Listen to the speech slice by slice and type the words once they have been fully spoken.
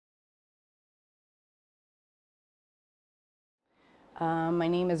My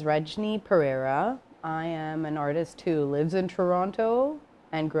name is Rajni Perera. I am an artist who lives in Toronto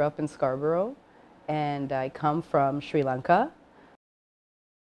and grew up in Scarborough, and I come from Sri Lanka.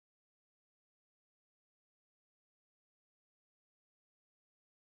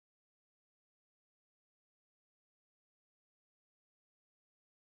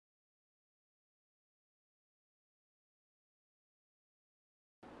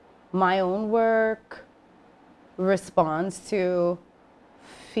 My own work responds to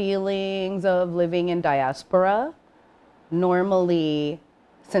feelings of living in diaspora. Normally,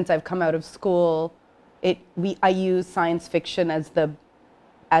 since I've come out of school, I use science fiction as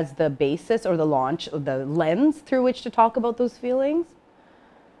the basis or the launch or the lens through which to talk about those feelings.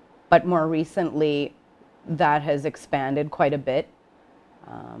 But more recently, that has expanded quite a bit.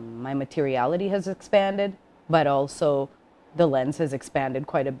 My materiality has expanded, but also the lens has expanded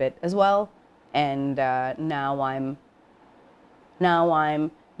quite a bit as well. And now I'm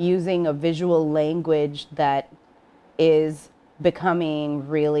using a visual language that is becoming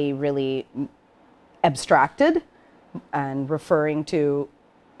really, really abstracted and referring to,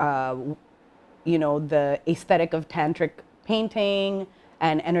 the aesthetic of tantric painting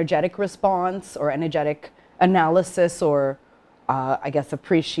and energetic response or energetic analysis or, I guess,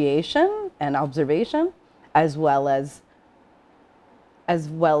 appreciation and observation, as well as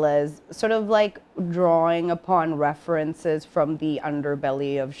sort of like drawing upon references from the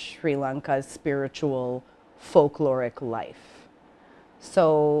underbelly of Sri Lanka's spiritual folkloric life.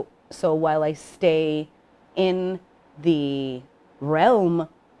 So while I stay in the realm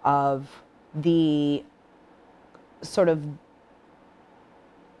of the sort of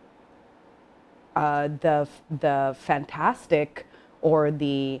the fantastic or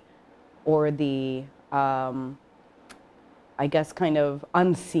the I guess kind of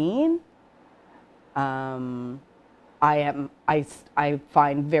unseen, I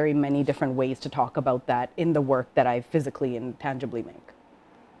find very many different ways to talk about that in the work that I physically and tangibly make.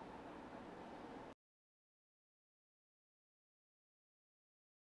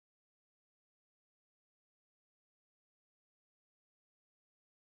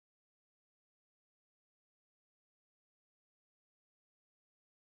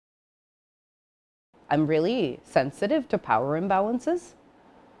 I'm really sensitive to power imbalances.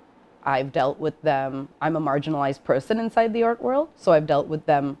 I've dealt with them. I'm a marginalized person inside the art world, so I've dealt with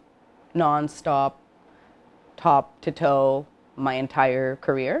them nonstop, top to toe, my entire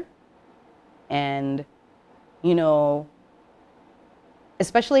career. And,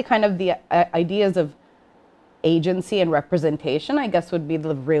 especially kind of the ideas of agency and representation, I guess, would be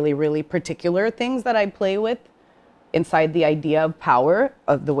the really, really particular things that I play with inside the idea of power,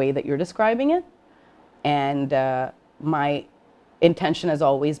 of the way that you're describing it. And my intention has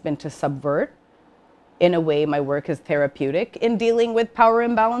always been to subvert. In a way, my work is therapeutic in dealing with power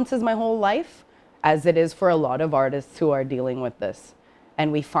imbalances my whole life, as it is for a lot of artists who are dealing with this.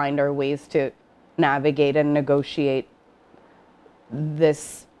 And we find our ways to navigate and negotiate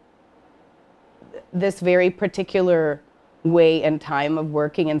this very particular way and time of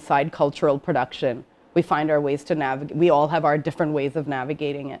working inside cultural production. We find our ways to navigate. We all have our different ways of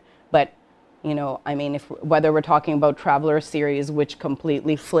navigating it. But I mean, whether we're talking about Traveller series, which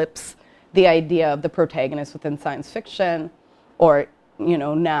completely flips the idea of the protagonist within science fiction, or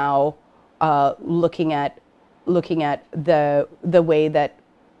now looking at the way that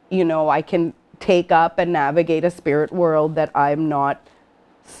I can take up and navigate a spirit world that I'm not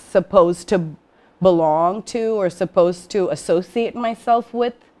supposed to belong to or supposed to associate myself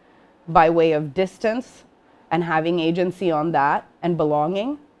with by way of distance, and having agency on that and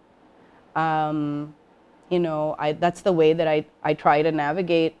belonging. That's the way that I try to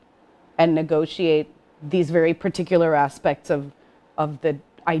navigate and negotiate these very particular aspects of the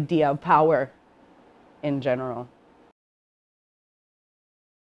idea of power in general.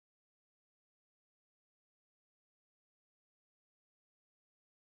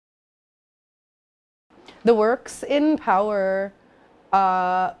 The works in power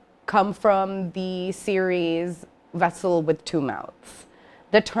come from the series Vessel with Two Mouths.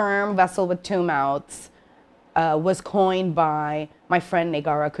 The term vessel with two mouths was coined by my friend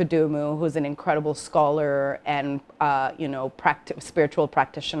Negara Kudumu, who's an incredible scholar and spiritual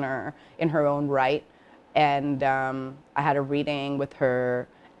practitioner in her own right. And I had a reading with her,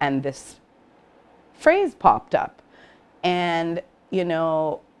 and this phrase popped up. And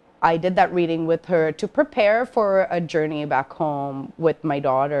I did that reading with her to prepare for a journey back home with my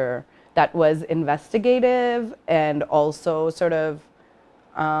daughter that was investigative and also sort of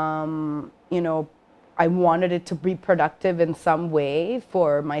I wanted it to be productive in some way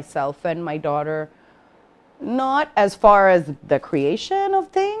for myself and my daughter not as far as the creation of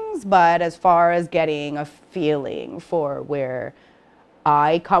things, but as far as getting a feeling for where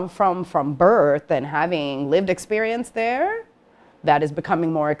I come from birth, and having lived experience there, that is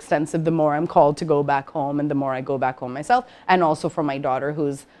becoming more extensive the more I'm called to go back home and the more I go back home myself. And also for my daughter,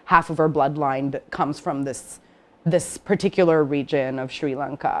 who's half of her bloodline comes from this particular region of Sri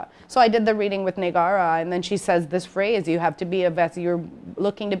Lanka. So I did the reading with Negara, and then she says this phrase, you have to be a vessel, you're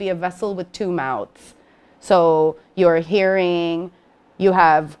looking to be a vessel with two mouths. So you're hearing, you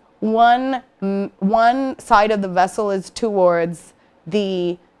have one side of the vessel is towards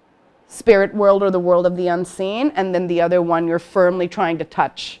the spirit world or the world of the unseen, and then the other one you're firmly trying to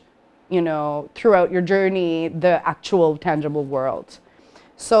touch, you know, throughout your journey, the actual tangible world.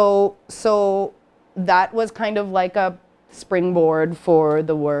 So that was kind of like a springboard for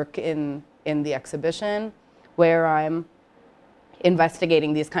the work in the exhibition, where I'm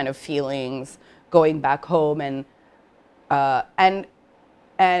investigating these kind of feelings, going back home, and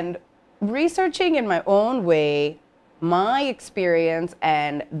researching in my own way my experience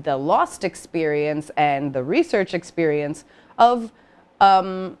and the lost experience and the research experience of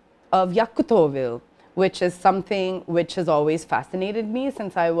Yakutoville, which is something which has always fascinated me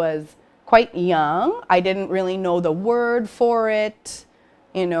since I was quite young. I didn't really know the word for it,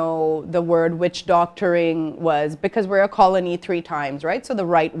 you know, the word witch doctoring was, because we're a colony 3 times, right? So the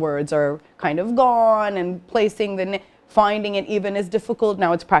right words are kind of gone, and placing finding it even is difficult.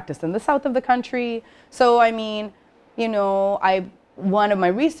 Now it's practiced in the south of the country. So I mean, you know, one of my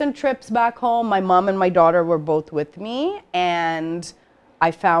recent trips back home, my mom and my daughter were both with me, and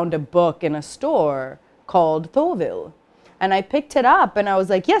I found a book in a store called Thoville. And I picked it up and I was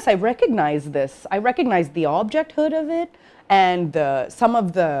like, yes, I recognize this. I recognize the objecthood of it, and some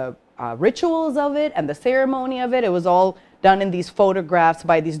of the rituals of it and the ceremony of it. It was all done in these photographs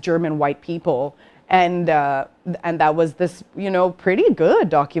by these German white people. And that was this, you know, pretty good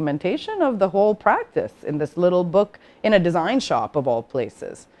documentation of the whole practice in this little book in a design shop of all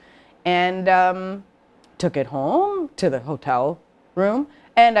places. And took it home to the hotel room,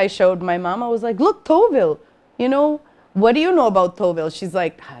 and I showed my mom. I was like, look, Thoville, you know, what do you know about Thoville? She's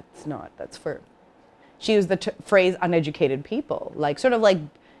like, that's for, she used the phrase uneducated people, like sort of like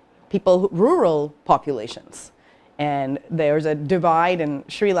people, rural populations. And there's a divide in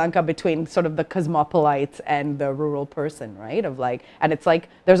Sri Lanka between sort of the cosmopolites and the rural person, right? Of like, and it's like,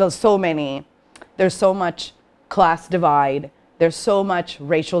 there's so much class divide, there's so much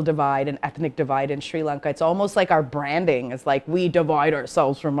racial divide and ethnic divide in Sri Lanka. It's almost like our branding is like, we divide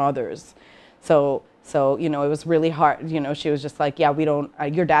ourselves from others. So, you know, it was really hard. You know, she was just like, yeah, we don't,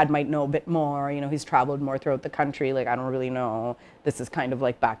 your dad might know a bit more. You know, he's traveled more throughout the country. Like, I don't really know. This is kind of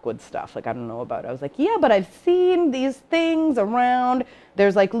like backwoods stuff. Like, I don't know about it. I was like, yeah, but I've seen these things around.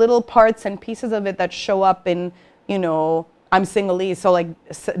 There's like little parts and pieces of it that show up in, you know, I'm Sinhalese. So like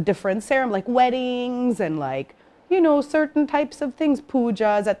different ceremonies, like weddings and like, you know, certain types of things,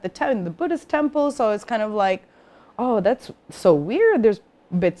 pujas at in the Buddhist temple. So it's kind of like, oh, that's so weird. There's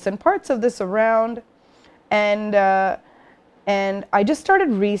bits and parts of this around. And I just started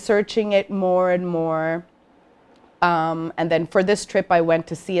researching it more and more. And then for this trip, I went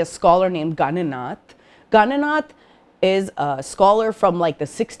to see a scholar named Gananath. Gananath is a scholar from like the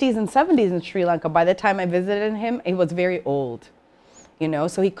 60s and 70s in Sri Lanka. By the time I visited him, he was very old, you know,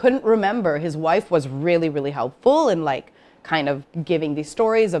 so he couldn't remember. His wife was really, really helpful in like kind of giving these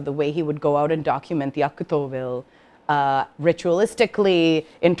stories of the way he would go out and document the Yakutoville ritualistically,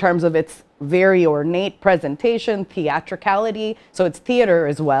 in terms of its very ornate presentation, theatricality. So it's theater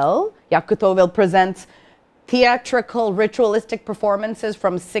as well. Yakutoville presents theatrical, ritualistic performances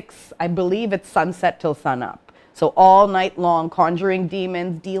from I believe it's sunset till sunup. So all night long, conjuring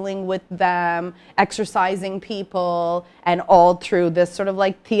demons, dealing with them, exorcising people, and all through this sort of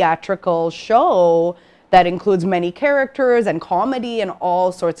like theatrical show that includes many characters and comedy and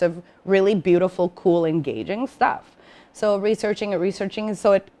all sorts of really beautiful, cool, engaging stuff. So researching it,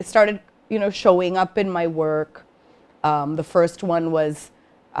 so it started, you know, showing up in my work. The first one was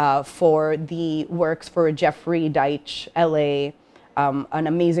for the works for Jeffrey Deitch, LA, an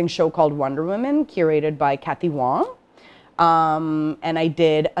amazing show called Wonder Woman, curated by Kathy Wong. And I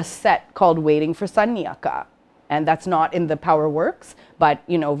did a set called Waiting for Sanyaka. And that's not in the Power Works, but,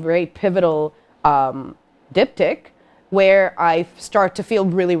 you know, very pivotal diptych, where I start to feel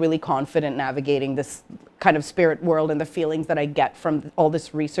really, really confident navigating this kind of spirit world and the feelings that I get from all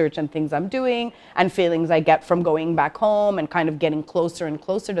this research and things I'm doing, and feelings I get from going back home and kind of getting closer and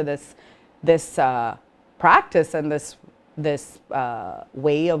closer to this practice and this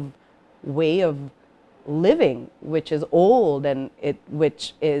way of living, which is old, and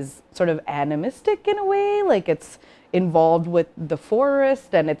which is sort of animistic in a way, like it's involved with the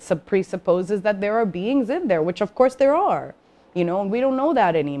forest, and it presupposes that there are beings in there, which of course there are, you know, and we don't know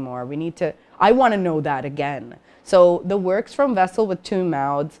that anymore. I want to know that again. So the works from Vessel with Two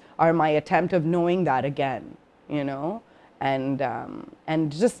Mouths are my attempt of knowing that again, you know, and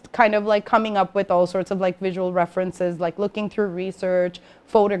just kind of like coming up with all sorts of like visual references, like looking through research,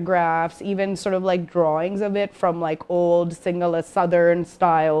 photographs, even sort of like drawings of it from like old Sinhala Southern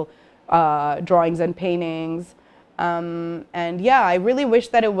style drawings and paintings. And yeah, I really wish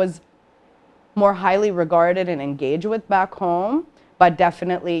that it was more highly regarded and engaged with back home, but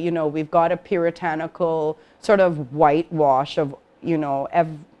definitely, you know, we've got a puritanical sort of whitewash of, you know,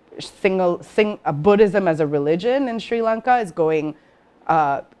 Buddhism as a religion in Sri Lanka is going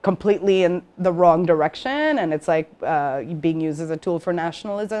completely in the wrong direction, and it's like being used as a tool for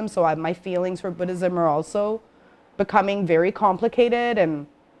nationalism. So my feelings for Buddhism are also becoming very complicated and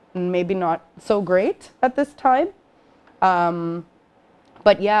maybe not so great at this time.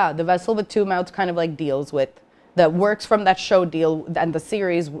 But yeah, The Vessel with Two Mouths kind of like deals with the works from that show and the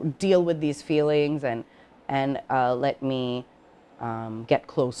series deal with these feelings and let me get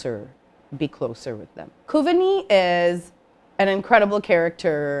closer, be closer with them. Kuvini is an incredible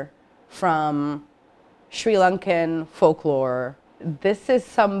character from Sri Lankan folklore. This is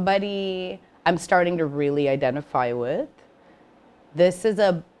somebody I'm starting to really identify with. This is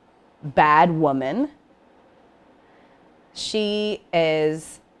a bad woman. She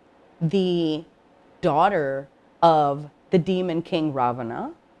is the daughter of the demon king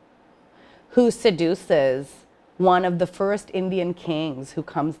Ravana, who seduces one of the first Indian kings who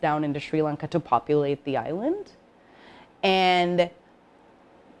comes down into Sri Lanka to populate the island. And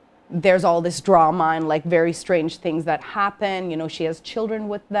there's all this drama and like very strange things that happen. You know, she has children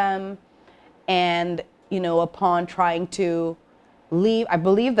with them. And, you know, upon trying to leave, I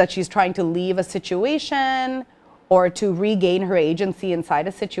believe that she's trying to leave a situation or to regain her agency inside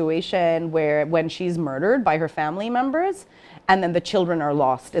a situation when she's murdered by her family members, and then the children are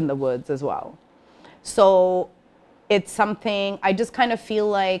lost in the woods as well. So it's something, I just kind of feel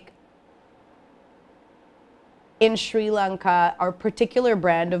like in Sri Lanka, our particular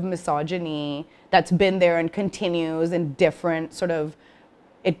brand of misogyny that's been there and continues in different sort of,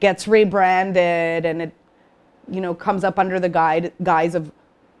 it gets rebranded and it, you know, comes up under the guise of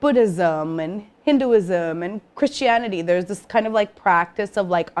Buddhism and Hinduism and Christianity. There's this kind of like practice of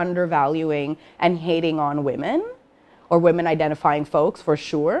like undervaluing and hating on women or women identifying folks for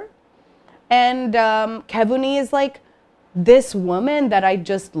sure. And Kevuni is like this woman that I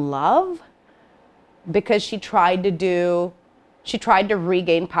just love because she tried to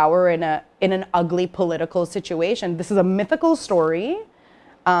regain power in an ugly political situation. This is a mythical story.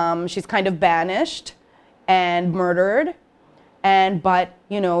 She's kind of banished and murdered. But,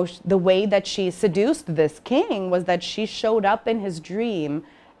 you know, the way that she seduced this king was that she showed up in his dream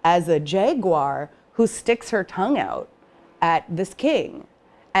as a jaguar who sticks her tongue out at this king.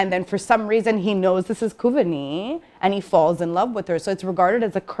 And then for some reason he knows this is Kuvini and he falls in love with her. So it's regarded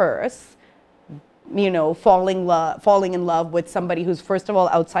as a curse, you know, falling in love with somebody who's first of all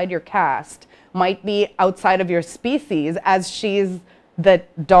outside your caste, might be outside of your species, as she's the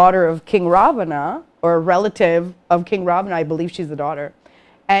daughter of King Ravana, or a relative of King Ravana. I believe she's the daughter.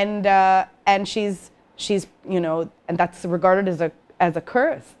 And she's, you know, and that's regarded as a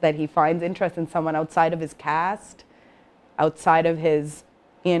curse, that he finds interest in someone outside of his caste, outside of his,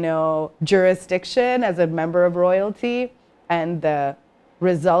 you know, jurisdiction as a member of royalty. And the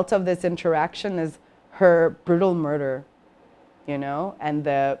result of this interaction is her brutal murder, you know, and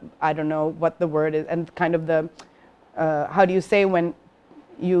I don't know what the word is, and kind of the, how do you say when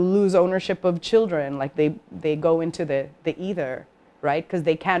you lose ownership of children, like they go into the ether, right? Because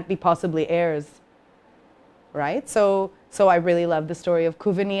they can't be possibly heirs, right? So I really love the story of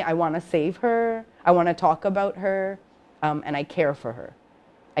Kuvini. I want to save her. I want to talk about her, and I care for her.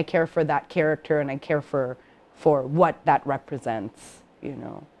 I care for that character, and I care for what that represents, you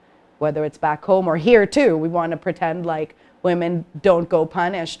know. Whether it's back home or here too, we want to pretend like women don't go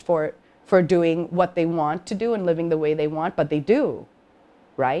punished for doing what they want to do and living the way they want, but they do.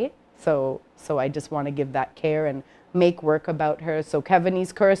 Right? So I just want to give that care and make work about her. So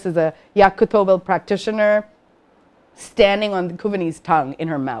Kevini's curse is a Yakutoval practitioner standing on Kuvini's tongue in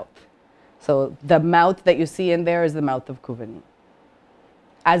her mouth. So the mouth that you see in there is the mouth of Kuvini,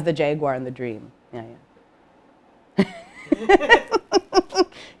 as the jaguar in the dream. Yeah.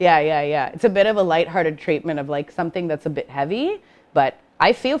 Yeah. It's a bit of a lighthearted treatment of like something that's a bit heavy, but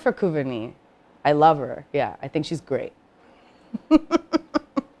I feel for Kuvini. I love her. Yeah, I think she's great.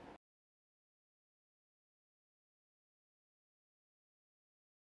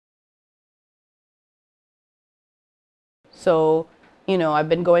 So, you know, I've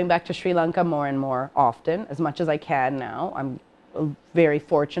been going back to Sri Lanka more and more often, as much as I can now. I'm very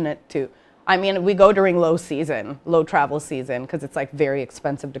fortunate to, I mean, we go during low season, low travel season, because it's like very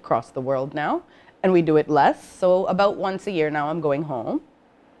expensive to cross the world now, and we do it less. So about once a year now I'm going home,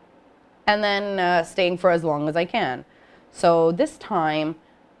 and then staying for as long as I can. So this time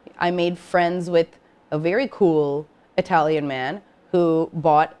I made friends with a very cool Italian man who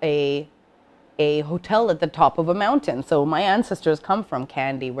bought a hotel at the top of a mountain. So my ancestors come from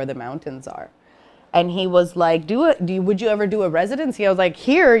Kandy, where the mountains are. And he was like, would you ever do a residency? I was like,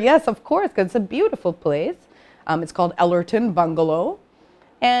 here, yes, of course, because it's a beautiful place. It's called Ellerton Bungalow.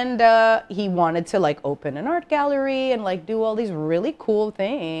 And he wanted to like open an art gallery and like do all these really cool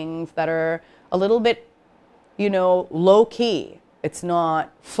things that are a little bit, you know, low key. It's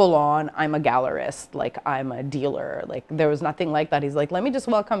not full on, I'm a gallerist, like I'm a dealer. Like there was nothing like that. He's like, let me just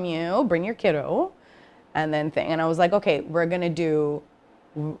welcome you, bring your kiddo, and then thing. And I was like, okay,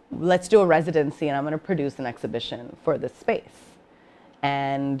 let's do a residency, and I'm gonna produce an exhibition for this space.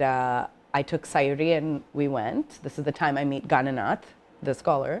 And I took Sayuri and we went. This is the time I meet Gananath, the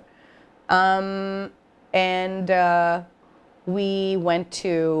scholar. We went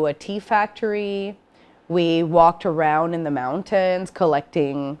to a tea factory. We walked around in the mountains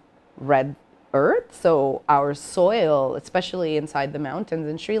collecting red earth. So our soil, especially inside the mountains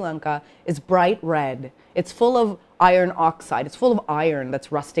in Sri Lanka, is bright red. It's full of iron oxide. It's full of iron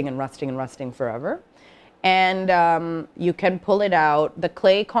that's rusting and rusting and rusting forever. And you can pull it out. The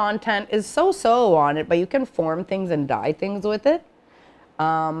clay content is so-so on it, but you can form things and dye things with it.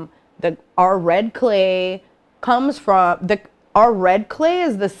 Our red clay comes from, our red clay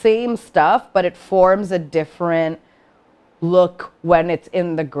is the same stuff, but it forms a different look when it's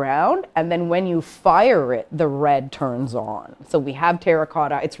in the ground. And then when you fire it, the red turns on. So we have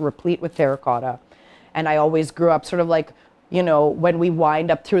terracotta, it's replete with terracotta. And I always grew up sort of like, you know, when we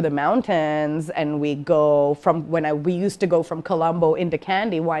wind up through the mountains and we go from, we used to go from Colombo into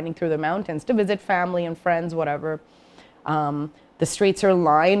Kandy, winding through the mountains to visit family and friends, whatever. The streets are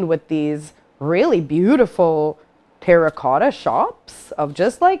lined with these really beautiful terracotta shops of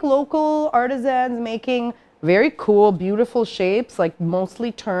just like local artisans making very cool, beautiful shapes, like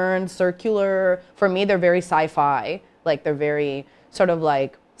mostly turned, circular. For me, they're very sci-fi. Like they're very sort of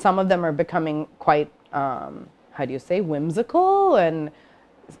like, some of them are becoming quite, how do you say, whimsical, and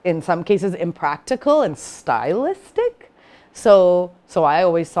in some cases impractical and stylistic. So I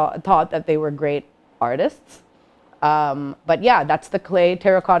always thought that they were great artists. But yeah, that's the clay,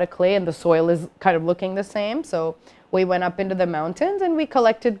 terracotta clay, and the soil is kind of looking the same. So we went up into the mountains and we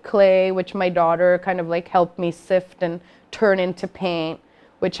collected clay, which my daughter kind of like helped me sift and turn into paint,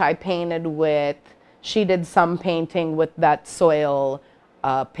 which I painted with. She did some painting with that soil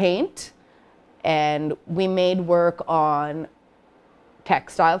paint. And we made work on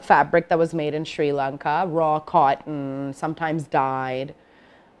textile fabric that was made in Sri Lanka, raw cotton, sometimes dyed.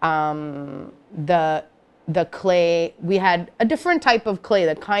 The clay, we had a different type of clay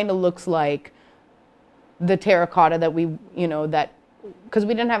that kind of looks like the terracotta that we, you know, that, because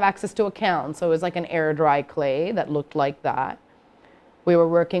we didn't have access to a kiln, so it was like an air dry clay that looked like that. We were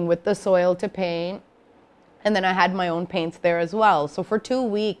working with the soil to paint, and then I had my own paints there as well. So for 2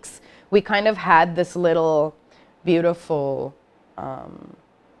 weeks, we kind of had this little beautiful,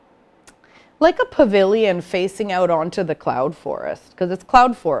 like a pavilion facing out onto the cloud forest, because it's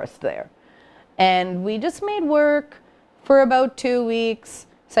cloud forest there. And we just made work for about 2 weeks.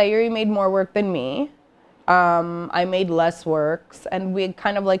 Sayuri made more work than me. I made less works, and we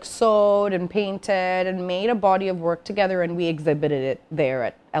kind of like sewed and painted and made a body of work together, and we exhibited it there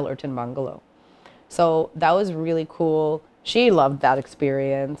at Ellerton Bungalow. So that was really cool. She loved that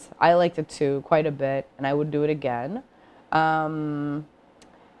experience. I liked it too, quite a bit, and I would do it again.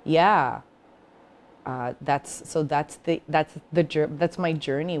 Yeah. That's my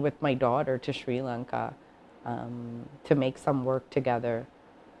journey with my daughter to Sri Lanka, to make some work together.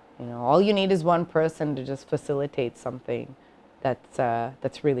 You know, all you need is one person to just facilitate something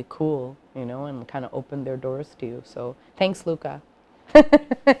that's really cool, you know, and kind of open their doors to you. So thanks, Luca.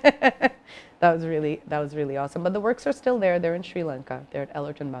 That was really awesome. But the works are still there. They're in Sri Lanka. They're at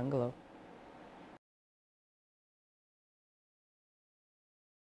Ellerton Bungalow.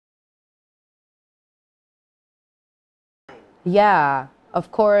 Yeah,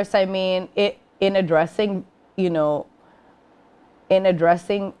 of course. I mean, in addressing, you know, in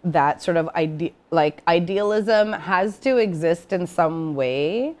addressing that sort of idealism has to exist in some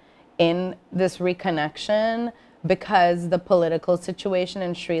way in this reconnection, because the political situation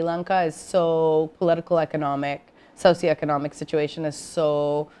in Sri Lanka is socioeconomic situation is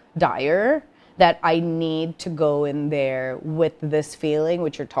so dire that I need to go in there with this feeling,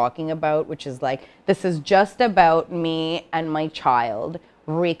 which you're talking about, which is like, this is just about me and my child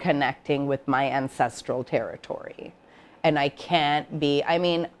reconnecting with my ancestral territory. And I can't be, I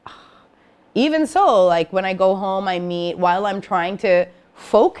mean, even so, like when I go home, I meet, while I'm trying to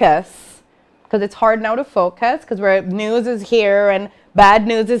focus, because it's hard now to focus, because news is here and bad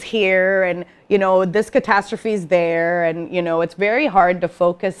news is here, and, you know, this catastrophe is there, and, you know, it's very hard to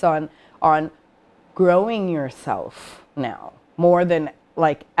focus on growing yourself now, more than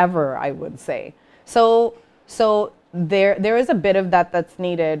like ever, I would say. So there is a bit of that that's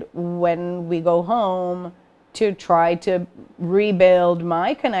needed when we go home, to try to rebuild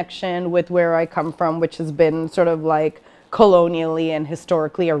my connection with where I come from, which has been sort of like colonially and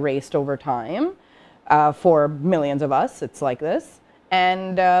historically erased over time. For millions of us, it's like this.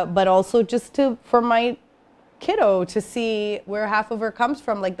 And, but also just for my kiddo to see where half of her comes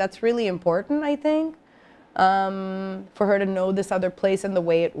from. Like, that's really important, I think, for her to know this other place and the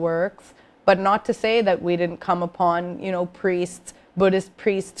way it works. But not to say that we didn't come upon, you know, priests, Buddhist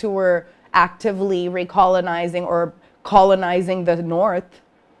priests who were actively recolonizing or colonizing the north,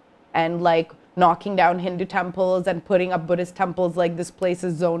 and like knocking down Hindu temples and putting up Buddhist temples, like this place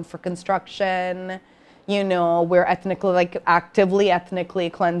is zoned for construction. You know, we're actively ethnically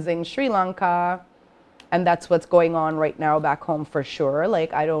cleansing Sri Lanka. And that's what's going on right now back home for sure.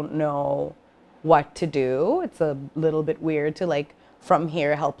 Like, I don't know what to do. It's a little bit weird to like from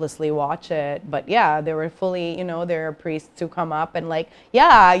here helplessly watch it. But yeah, there were fully, you know, there are priests who come up and like,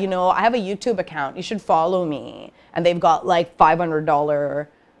 yeah, you know, I have a YouTube account, you should follow me. And they've got like $500,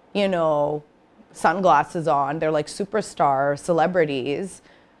 you know, sunglasses on. They're like superstar celebrities.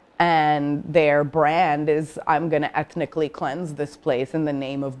 And their brand is, I'm going to ethnically cleanse this place in the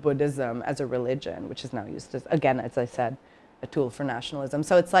name of Buddhism as a religion, which is now used as, again, as I said, a tool for nationalism.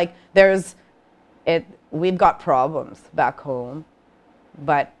 So it's like we've got problems back home,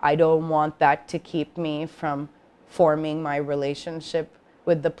 but I don't want that to keep me from forming my relationship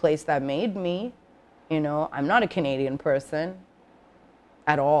with the place that made me. You know, I'm not a Canadian person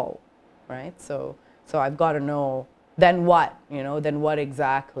at all, right? So I've got to know, then what, you know, then what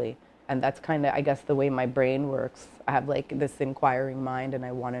exactly? And that's kind of, I guess, the way my brain works. I have like this inquiring mind, and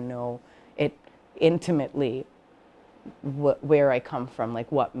I want to know it intimately, where I come from,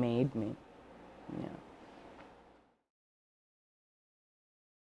 like what made me. Yeah.